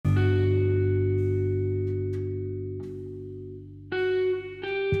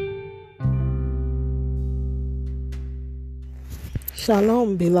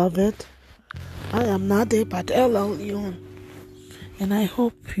Shalom, beloved. I am Nade Padella Leon, and I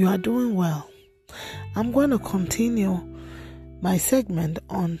hope you are doing well. I'm going to continue my segment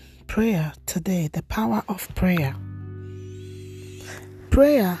on prayer today, the power of prayer.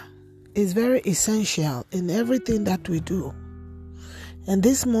 Prayer is very essential in everything that we do. And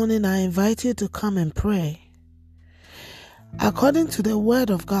this morning I invite you to come and pray according to the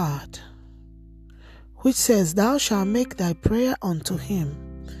word of God, which says, "Thou shalt make thy prayer unto him,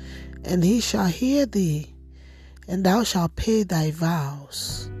 and he shall hear thee, and thou shalt pay thy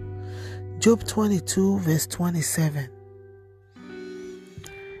vows." Job 22 verse 27.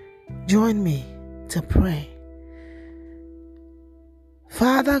 Join me to pray.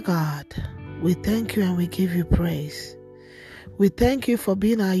 Father God, we thank you and we give you praise. We thank you for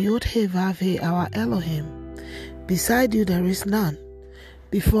being our Yod-Heh-Vav-Heh, our Elohim. Beside you there is none.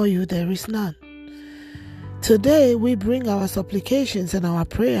 Before you there is none. Today we bring our supplications and our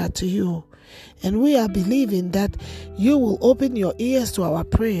prayer to you, and we are believing that you will open your ears to our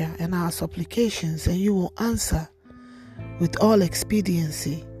prayer and our supplications, and you will answer with all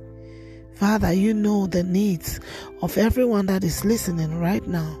expediency. Father, you know the needs of everyone that is listening right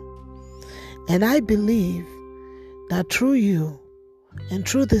now, and I believe that through you and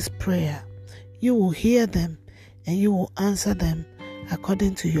through this prayer, you will hear them and you will answer them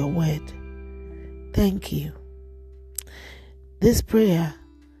according to your word. Thank you. This prayer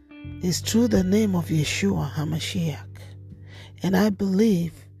is through the name of Yeshua HaMashiach, and I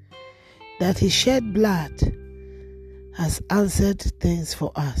believe that his shed blood has answered things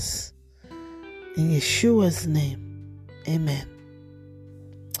for us. In Yeshua's name, amen.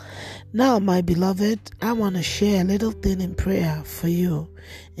 Now, my beloved, I want to share a little thing in prayer for you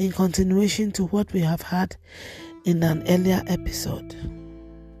in continuation to what we have had in an earlier episode.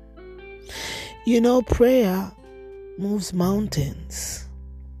 You know, prayer moves mountains.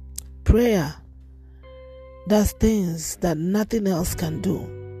 Prayer does things that nothing else can do.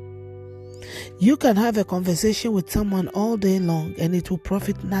 You can have a conversation with someone all day long and it will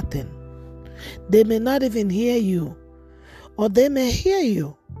profit nothing. They may not even hear you, or they may hear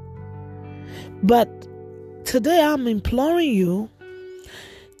you. But today I'm imploring you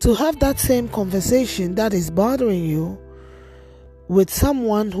to have that same conversation that is bothering you with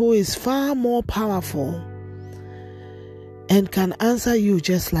someone who is far more powerful and can answer you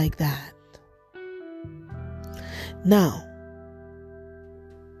just like that. Now,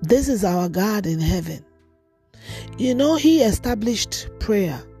 this is our God in heaven. You know, he established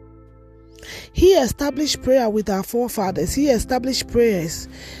prayer. He established prayer with our forefathers. He established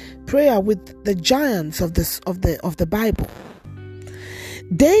prayer with the giants of the Bible.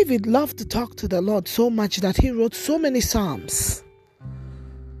 David loved to talk to the Lord so much that he wrote so many psalms.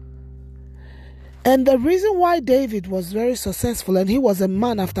 And the reason why David was very successful and he was a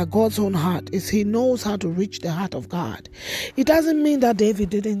man after God's own heart is he knows how to reach the heart of God. It doesn't mean that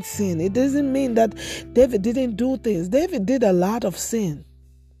David didn't sin. It doesn't mean that David didn't do things. David did a lot of sin.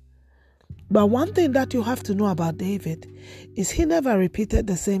 But one thing that you have to know about David is he never repeated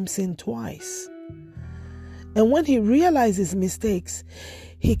the same sin twice. And when he realized his mistakes,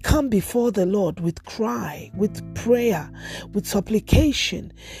 he come before the Lord with cry, with prayer, with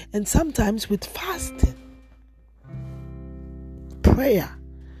supplication, and sometimes with fasting. Prayer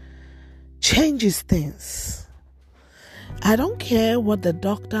changes things. I don't care what the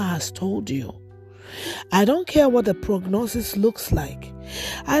doctor has told you. I don't care what the prognosis looks like.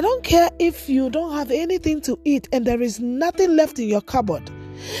 I don't care if you don't have anything to eat and there is nothing left in your cupboard.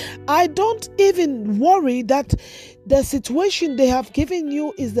 I don't even worry that the situation they have given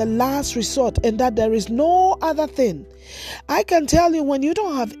you is the last resort and that there is no other thing. I can tell you, when you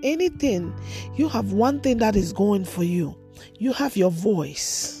don't have anything, you have one thing that is going for you. You have your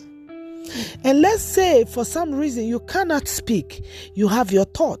voice. And let's say for some reason you cannot speak, you have your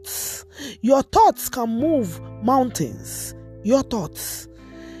thoughts. Your thoughts can move mountains. Your thoughts.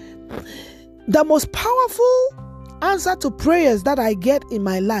 The most powerful answer to prayers that I get in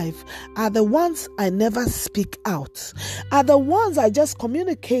my life are the ones I never speak out, are the ones I just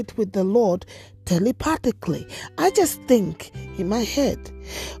communicate with the Lord telepathically. I just think in my head,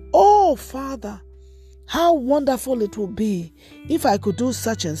 "Oh, Father, how wonderful it would be if I could do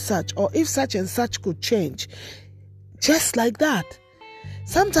such and such, or if such and such could change." Just like that.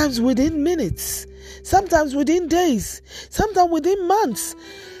 Sometimes within minutes, sometimes within days, sometimes within months,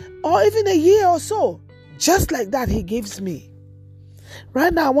 or even a year or so. Just like that, he gives me.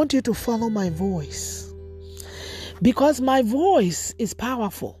 Right now, I want you to follow my voice, because my voice is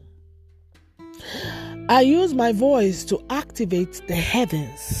powerful. I use my voice to activate the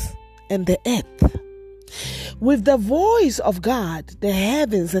heavens and the earth. With the voice of God, the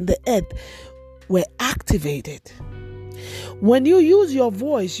heavens and the earth were activated. When you use your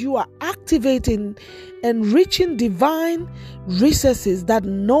voice, you are activating and reaching divine recesses that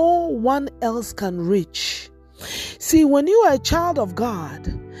no one else can reach. See, when you are a child of God,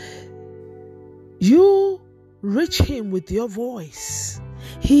 you reach him with your voice.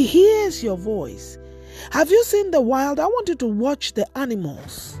 He hears your voice. Have you seen the wild? I want you to watch the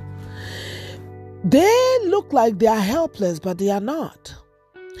animals. They look like they are helpless, but they are not.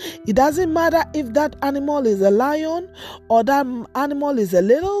 It doesn't matter if that animal is a lion or that animal is a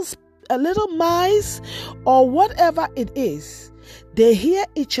little mice or whatever it is. They hear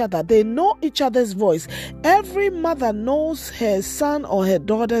each other. They know each other's voice. Every mother knows her son or her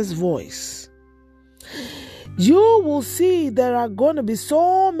daughter's voice. You will see there are going to be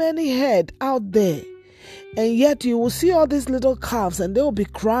so many heads out there, and yet you will see all these little calves and they will be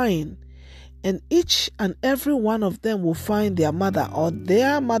crying. And each and every one of them will find their mother, or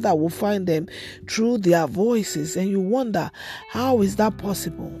their mother will find them through their voices. And you wonder, how is that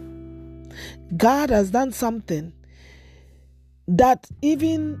possible? God has done something that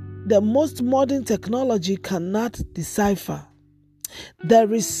even the most modern technology cannot decipher.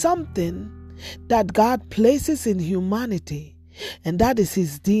 There is something that God places in humanity, and that is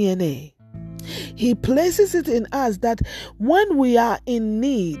his DNA. He places it in us that when we are in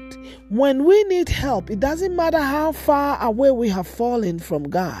need, when we need help, it doesn't matter how far away we have fallen from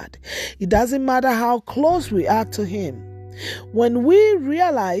God. It doesn't matter how close we are to him. When we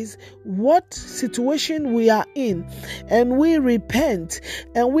realize what situation we are in and we repent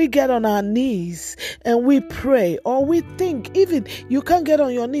and we get on our knees and we pray, or we think, even you can't get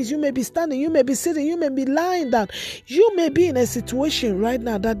on your knees, you may be standing, you may be sitting, you may be lying down, you may be in a situation right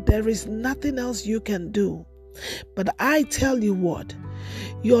now that there is nothing else you can do. But I tell you what,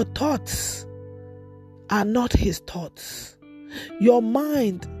 your thoughts are not his thoughts. Your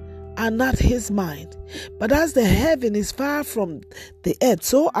mind are not his mind. But as the heaven is far from the earth,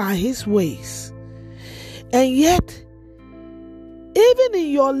 so are his ways. And yet, even in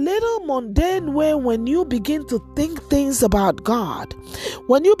your little mundane way, when you begin to think things about God,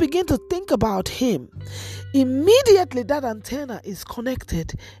 when you begin to think about him, immediately that antenna is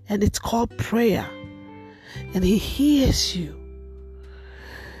connected, and it's called prayer. And he hears you.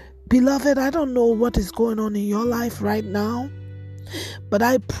 Beloved, I don't know what is going on in your life right now, but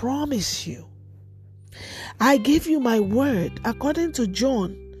I promise you, I give you my word. According to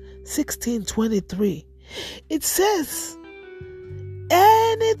John 16:23, it says,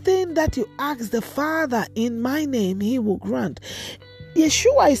 anything that you ask the Father in my name, he will grant.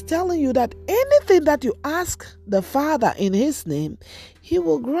 Yeshua is telling you that anything that you ask the Father in his name, he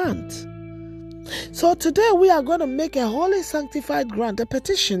will grant. So today we are going to make a holy sanctified grant, a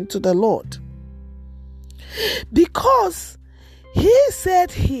petition to the Lord. Because he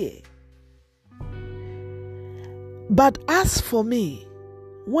said here, but as for me,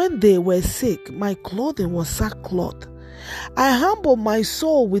 when they were sick, my clothing was sackcloth. I humbled my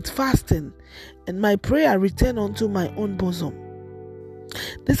soul with fasting, and my prayer returned unto my own bosom.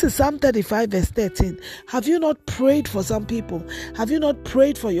 This is Psalm 35 verse 13. Have you not prayed for some people? Have you not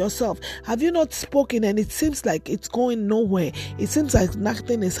prayed for yourself? Have you not spoken and it seems like it's going nowhere? It seems like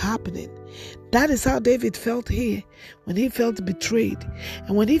nothing is happening. That is how David felt here when he felt betrayed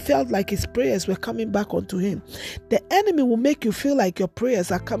and when he felt like his prayers were coming back onto him. The enemy will make you feel like your prayers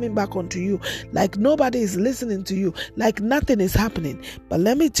are coming back onto you, like nobody is listening to you, like nothing is happening. But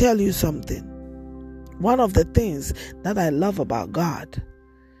let me tell you something. One of the things that I love about God,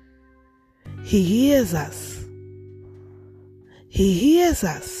 he hears us. He hears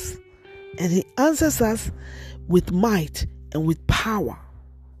us and he answers us with might and with power.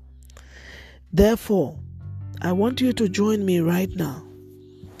 Therefore, I want you to join me right now,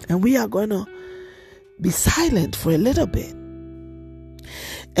 and we are going to be silent for a little bit.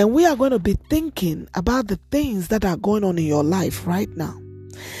 And we are going to be thinking about the things that are going on in your life right now.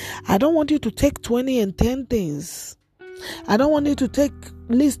 I don't want you to take 20 and 10 things. I don't want you to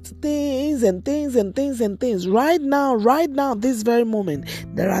list things and things and things and things. Right now, this very moment,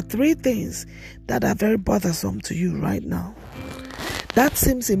 there are 3 things that are very bothersome to you right now. That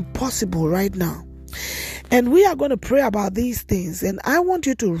seems impossible right now. And we are going to pray about these things. And I want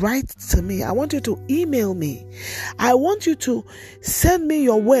you to write to me. I want you to email me. I want you to send me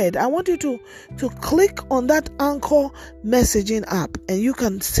your word. I want you to click on that Anchor messaging app and you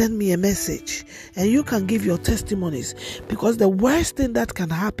can send me a message and you can give your testimonies. Because the worst thing that can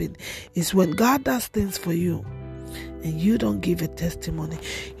happen is when God does things for you and you don't give a testimony.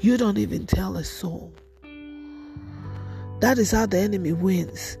 You don't even tell a soul. That is how the enemy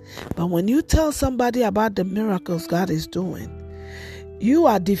wins. But when you tell somebody about the miracles God is doing, you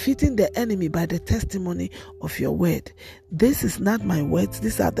are defeating the enemy by the testimony of your word. This is not my words.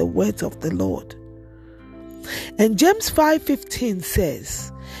 These are the words of the Lord. And James 5:15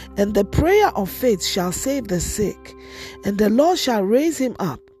 says, and the prayer of faith shall save the sick, and the Lord shall raise him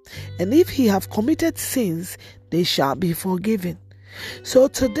up. And if he have committed sins, they shall be forgiven. So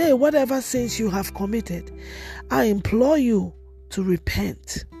today, whatever sins you have committed, I implore you to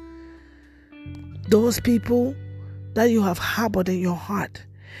repent. Those people that you have harbored in your heart,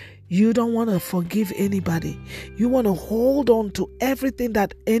 you don't want to forgive anybody. You want to hold on to everything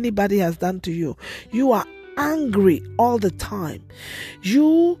that anybody has done to you. You are angry all the time.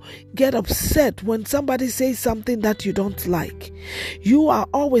 You get upset when somebody says something that you don't like. You are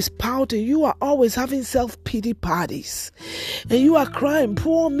always pouting. You are always having self-pity parties. And you are crying,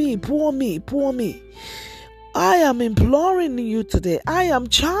 poor me, poor me, poor me. I am imploring you today. I am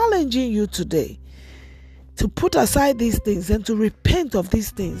challenging you today to put aside these things and to repent of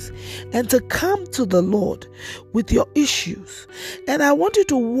these things and to come to the Lord with your issues. And I want you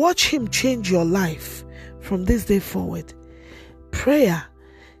to watch him change your life from this day forward. Prayer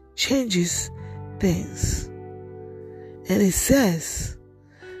changes things. And it says,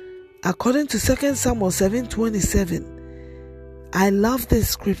 according to 2 Samuel 7:27, I love this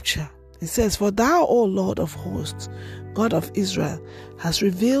scripture. It says, for thou, O Lord of hosts, God of Israel, has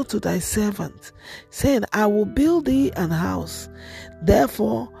revealed to thy servant, saying, I will build thee an house.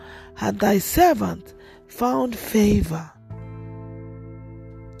 Therefore had thy servant found favor.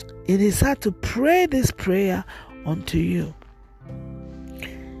 It is hard to pray this prayer unto you.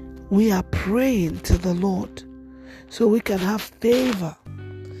 We are praying to the Lord so we can have favor.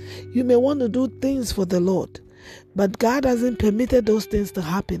 You may want to do things for the Lord, but God hasn't permitted those things to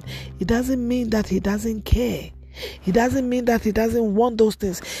happen. It doesn't mean that he doesn't care. It doesn't mean that he doesn't want those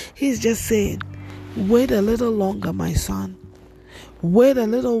things. He's just saying, wait a little longer, my son. Wait a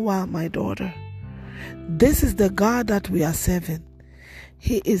little while, my daughter. This is the God that we are serving.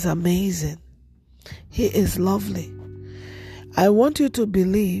 He is amazing. He is lovely. I want you to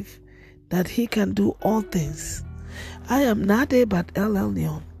believe that he can do all things. I am Nade Bat El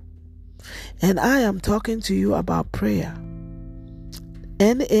Elyon, and I am talking to you about prayer.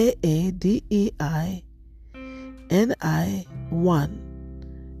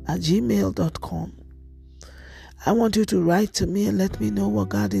 NAADEINI1@gmail.com. I want you to write to me and let me know what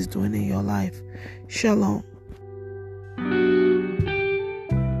God is doing in your life. Shalom.